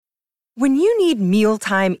When you need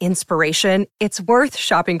mealtime inspiration, it's worth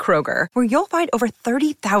shopping Kroger, where you'll find over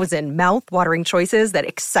 30,000 mouth-watering choices that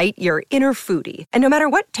excite your inner foodie. And no matter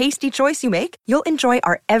what tasty choice you make, you'll enjoy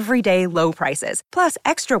our everyday low prices, plus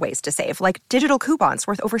extra ways to save, like digital coupons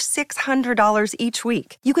worth over $600 each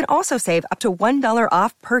week. You can also save up to $1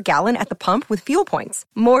 off per gallon at the pump with fuel points.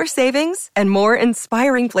 More savings and more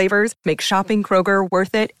inspiring flavors make shopping Kroger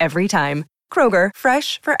worth it every time. Kroger,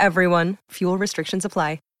 fresh for everyone. Fuel restrictions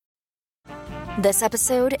apply. This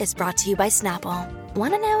episode is brought to you by Snapple.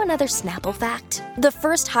 Want to know another Snapple fact? The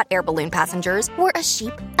first hot air balloon passengers were a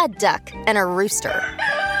sheep, a duck, and a rooster.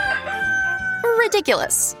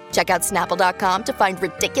 Ridiculous. Check out Snapple.com to find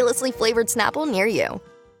ridiculously flavored Snapple near you.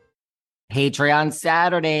 Patreon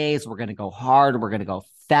Saturdays. We're going to go hard. We're going to go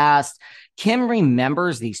fast. Kim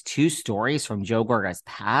remembers these two stories from Joe Gorga's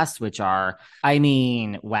past, which are, I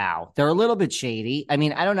mean, wow, they're a little bit shady. I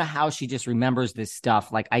mean, I don't know how she just remembers this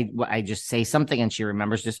stuff. Like I just say something and she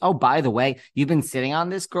remembers this. Oh, by the way, you've been sitting on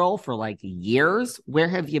this girl for like years. Where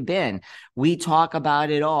have you been? We talk about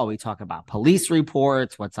it all. We talk about police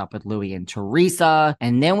reports, what's up with Louis and Teresa,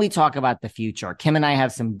 and then we talk about the future. Kim and I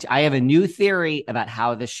have I have a new theory about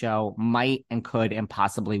how the show might and could and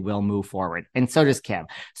possibly will move forward. And so does Kim.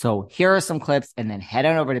 So here are some clips and then head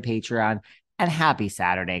on over to Patreon, and happy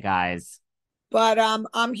Saturday, guys. But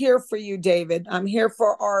I'm here for you, David. I'm here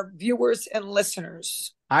for our viewers and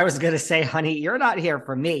listeners. I was going to say, honey, you're not here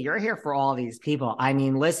for me. You're here for all these people. I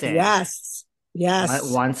mean, listen. Yes.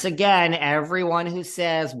 Once again, everyone who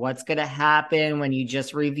says what's going to happen when you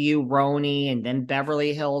just review RHONJ and then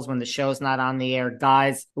Beverly Hills when the show's not on the air,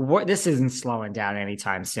 guys, this isn't slowing down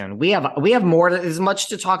anytime soon. We have as much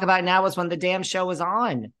to talk about now as when the damn show was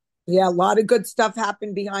on. Yeah, a lot of good stuff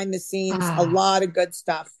happened behind the scenes. A lot of good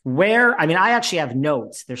stuff. I actually have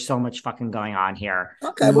notes. There's so much fucking going on here.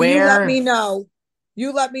 Okay, well, you let me know.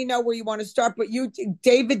 You let me know where you want to start. But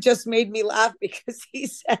David just made me laugh because he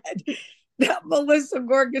said that Melissa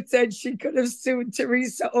Gorga said she could have sued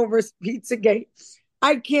Teresa over Pizzagate.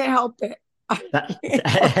 I can't help it.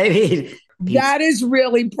 That is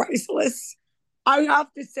really priceless. I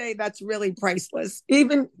have to say that's really priceless.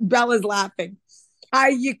 Even Bella's laughing.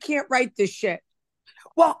 You can't write this shit.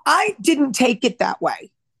 Well, I didn't take it that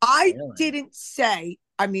way. I didn't say.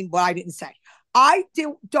 I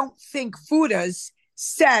don't think Fudas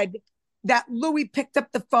said that Louis picked up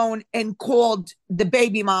the phone and called the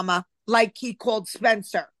baby mama like he called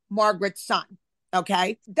Spencer, Margaret's son.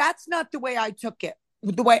 Okay? That's not the way I took it.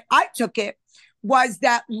 The way I took it was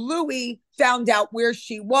that Louis found out where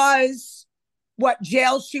she was, what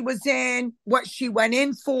jail she was in, what she went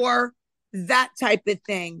in for, that type of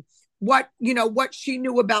thing. What she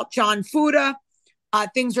knew about John Fuda.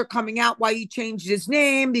 Things are coming out why he changed his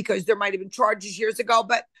name because there might have been charges years ago,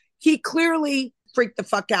 but he clearly freaked the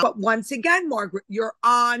fuck out. But once again, Margaret, you're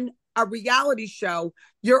on a reality show.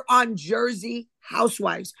 You're on Jersey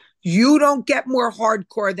Housewives. You don't get more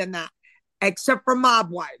hardcore than that, except for Mob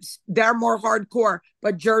Wives. They're more hardcore,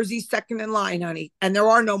 but Jersey's second in line, honey. And there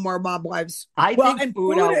are no more Mob Wives. And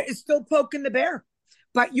Fuda is still poking the bear.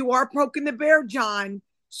 But you are poking the bear, John.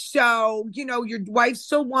 So, your wife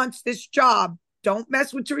still wants this job. Don't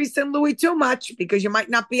mess with Teresa and Louis too much because you might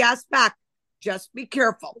not be asked back. Just be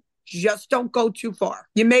careful. Just don't go too far.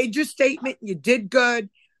 You made your statement. You did good.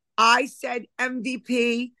 I said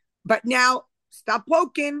MVP, but now stop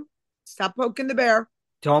poking. Stop poking the bear.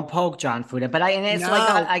 Don't poke John Fuda. But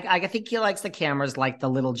I think he likes the cameras like the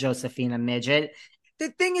little Josephina midget. The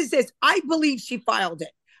thing is this. I believe she filed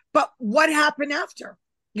it. But what happened after?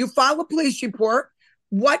 You file a police report.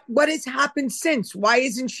 What has happened since? Why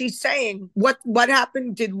isn't she saying what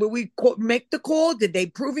happened? Did Louis make the call? Did they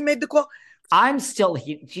prove he made the call? I'm still. Do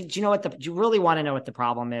you know what do you really want to know what the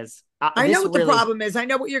problem is? I know what the problem is. I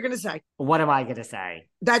know what you're going to say. What am I going to say?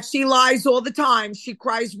 That she lies all the time. She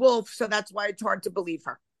cries wolf, so that's why it's hard to believe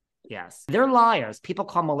her. Yes, they're liars. People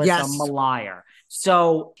call Melissa a liar.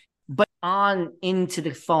 So. But on into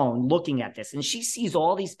the phone looking at this, and she sees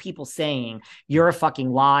all these people saying, you're a fucking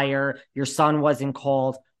liar. Your son wasn't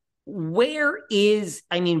called. Why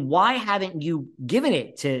haven't you given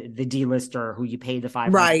it to the D-lister who you paid the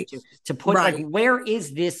 $500 to put like, where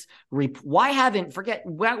is this? Why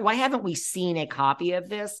haven't we seen a copy of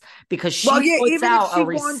this? Because she puts out a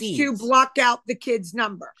receipt. Wants to block out the kid's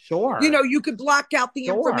number. Sure. You could block out the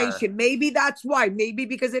information. Maybe that's why. Maybe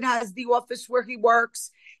because it has the office where he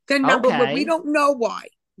works. The number, but we don't know why.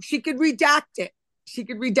 She could redact it. She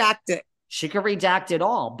could redact it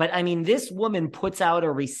all. But I mean, this woman puts out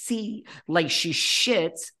a receipt like she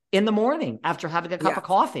shits in the morning after having a cup of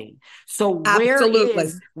coffee. So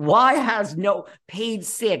Absolutely. why has no Page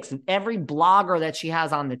 6 and every blogger that she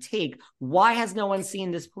has on the take, why has no one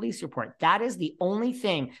seen this police report? That is the only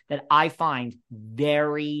thing that I find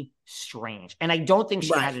very strange. And I don't think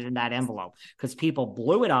she had it in that envelope because people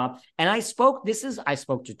blew it up. And I spoke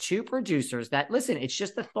to two producers that, listen, it's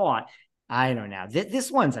just a thought. I don't know.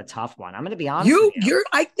 This one's a tough one. I'm going to be honest with you.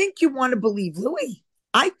 I think you want to believe Louis.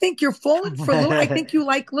 I think you're falling for Louis. I think you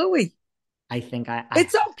like Louis. I think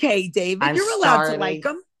it's okay, David. You're allowed to like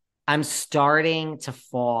him. I'm starting to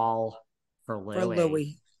fall for Louis. For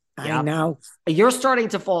Louis. Yep. I know. You're starting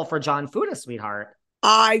to fall for John Fuda, sweetheart.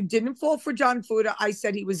 I didn't fall for John Fuda. I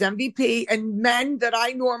said he was MVP, and men that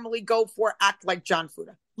I normally go for act like John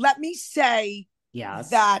Fuda. Let me say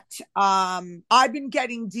that I've been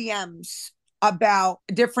getting DMs about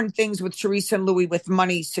different things with Teresa and Louis with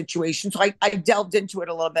money situations. So I delved into it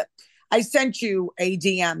a little bit. I sent you a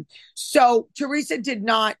DM. So Teresa did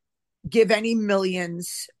not give any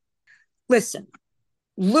millions. Listen,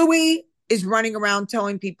 Louis is running around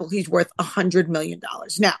telling people he's worth $100 million.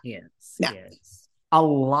 Now, yes. A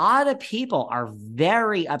lot of people are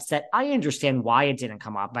very upset. I understand why it didn't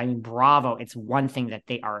come up. I mean, Bravo, it's one thing that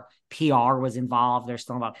PR was involved. They're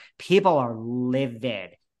still involved. People are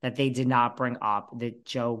livid that they did not bring up that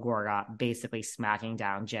Joe Gorga basically smacking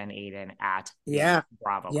down Jen Aiden at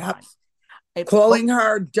Bravo. Yep. Calling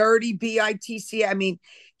her dirty BITC. I mean,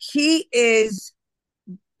 he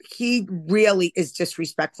really is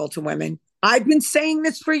disrespectful to women. I've been saying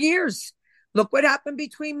this for years. Look what happened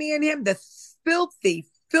between me and him. The filthy,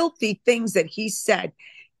 filthy things that he said.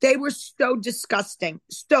 They were so disgusting.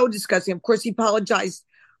 So disgusting. Of course, he apologized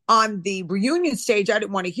on the reunion stage. I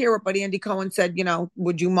didn't want to hear it, but Andy Cohen said,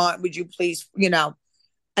 would you please,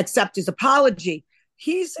 accept his apology?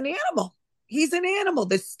 He's an animal. He's an animal.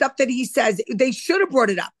 The stuff that he says, they should have brought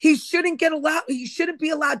it up. He shouldn't be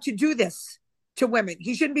allowed to do this to women.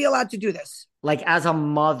 He shouldn't be allowed to do this. Like, as a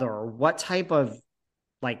mother, what type of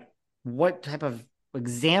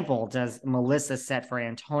example does Melissa set for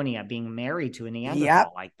Antonia being married to a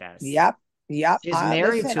Neanderthal like this? Yep. She's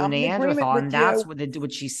married to a Neanderthal, and that's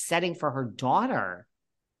what she's setting for her daughter.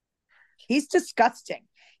 He's disgusting.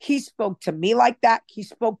 He spoke to me like that. He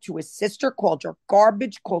spoke to his sister, called her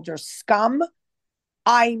garbage, called her scum.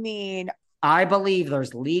 I mean, I believe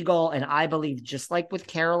there's legal, and I believe, just like with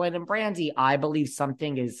Carolyn and Brandy, I believe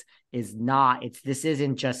something is not. This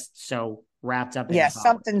isn't just so wrapped up in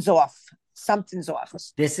something's off. Something's off.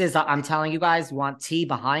 This is, I'm telling you guys, want tea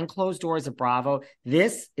behind closed doors at Bravo.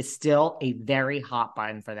 This is still a very hot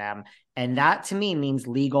button for them. And that to me means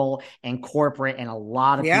legal and corporate, and a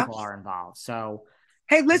lot of people are involved. So,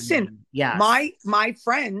 hey, listen, my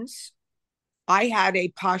friends, I had a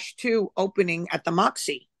Posh 2 opening at the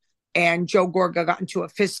Moxie, and Joe Gorga got into a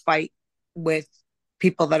fist fight with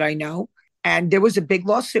people that I know. And there was a big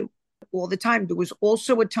lawsuit all the time. There was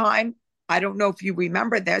also a time, I don't know if you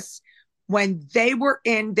remember this, when they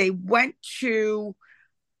went to,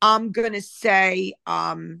 I'm going to say,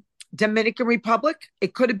 Dominican Republic.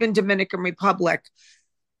 It could have been Dominican Republic.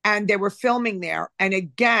 And they were filming there. And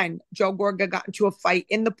again, Joe Gorga got into a fight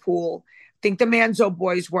in the pool. I think the Manzo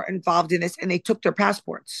boys were involved in this, and they took their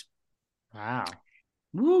passports. Wow.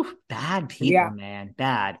 Woo, bad people, man.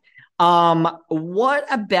 Bad. What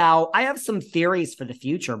about, I have some theories for the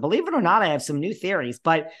future. Believe it or not, I have some new theories.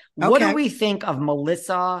 But what do we think of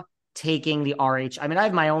Melissa taking the RH? I mean, I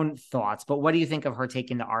have my own thoughts, but what do you think of her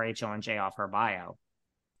taking the RHONJ off her bio?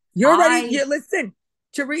 You're ready. Listen,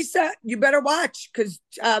 Teresa, you better watch, because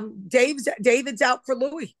David's out for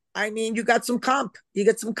Louis. I mean, you got some comp. You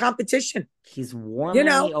got some competition. He's warming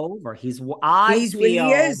me over. He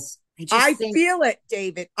is. I feel it,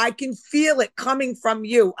 David. I can feel it coming from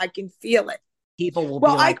you. I can feel it. People will be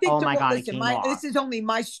like, oh my God, listen, this is only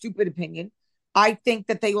my stupid opinion. I think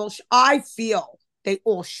that they all, I feel they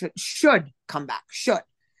all should come back,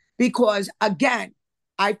 because again,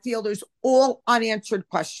 I feel there's all unanswered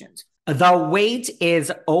questions. The wait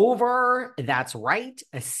is over. That's right.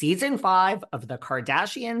 Season 5 of The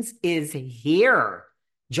Kardashians is here.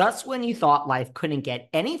 Just when you thought life couldn't get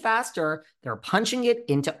any faster, they're punching it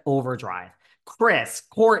into overdrive. Kris,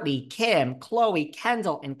 Kourtney, Kim, Khloe,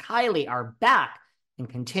 Kendall, and Kylie are back and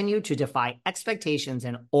continue to defy expectations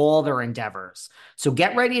in all their endeavors. So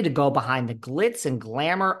get ready to go behind the glitz and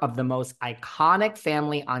glamour of the most iconic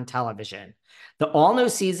family on television. The all-new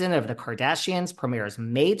season of The Kardashians premieres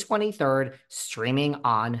May 23rd, streaming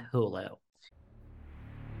on Hulu.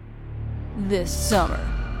 This summer,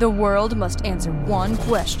 the world must answer one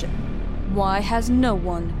question. Why has no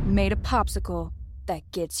one made a popsicle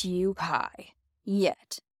that gets you high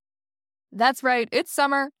yet? That's right, it's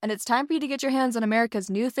summer, and it's time for you to get your hands on America's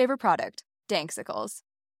new favorite product, Danksicles.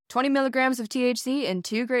 20 milligrams of THC in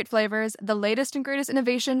 2 great flavors, the latest and greatest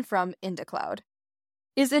innovation from IndaCloud.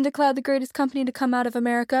 Is IndaCloud the greatest company to come out of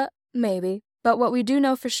America? Maybe. But what we do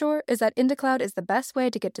know for sure is that IndaCloud is the best way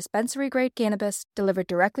to get dispensary-grade cannabis delivered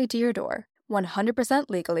directly to your door, 100%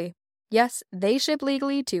 legally. Yes, they ship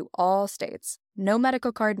legally to all states. No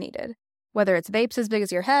medical card needed. Whether it's vapes as big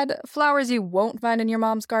as your head, flowers you won't find in your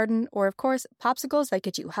mom's garden, or of course, popsicles that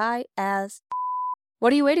get you high as...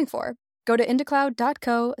 What are you waiting for? Go to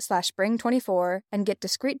indacloud.co/spring24 and get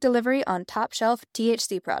discreet delivery on top-shelf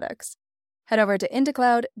THC products. Head over to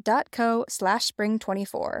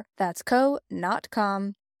indacloud.co/spring24. That's co, not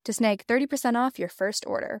com, to snag 30% off your first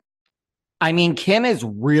order. I mean, Kim is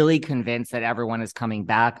really convinced that everyone is coming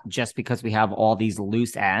back just because we have all these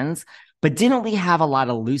loose ends. But didn't we have a lot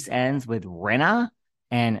of loose ends with Rinna?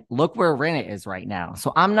 And look where Rinna is right now.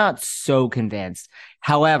 So I'm not so convinced.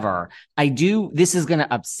 However, this is going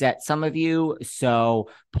to upset some of you. So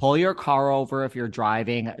pull your car over if you're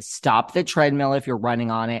driving, stop the treadmill if you're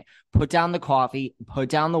running on it, put down the coffee, put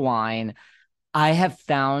down the wine. I have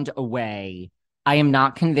found a way. I am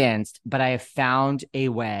not convinced, but I have found a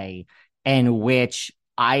way in which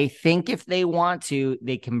I think if they want to,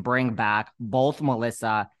 they can bring back both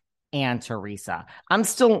Melissa and Teresa. I'm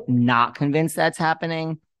still not convinced that's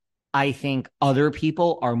happening. I think other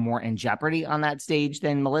people are more in jeopardy on that stage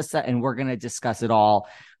than Melissa, and we're going to discuss it all.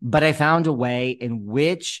 But I found a way in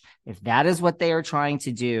which, if that is what they are trying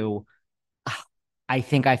to do, I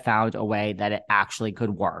think I found a way that it actually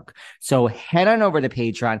could work. So head on over to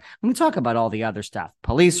Patreon. I'm going to talk about all the other stuff,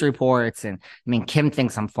 police reports. And I mean, Kim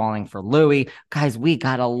thinks I'm falling for Louis. Guys, we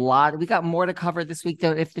got more to cover this week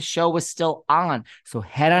than if the show was still on. So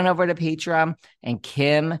head on over to Patreon, and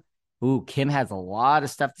Kim has a lot of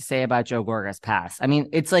stuff to say about Joe Gorga's past. I mean,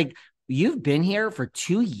 it's like, you've been here for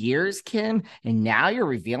 2 years, Kim, and now you're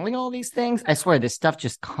revealing all these things. I swear this stuff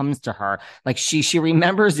just comes to her. Like she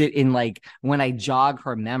remembers it in like when I jog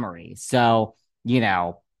her memory. So,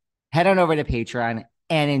 head on over to Patreon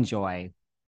and enjoy.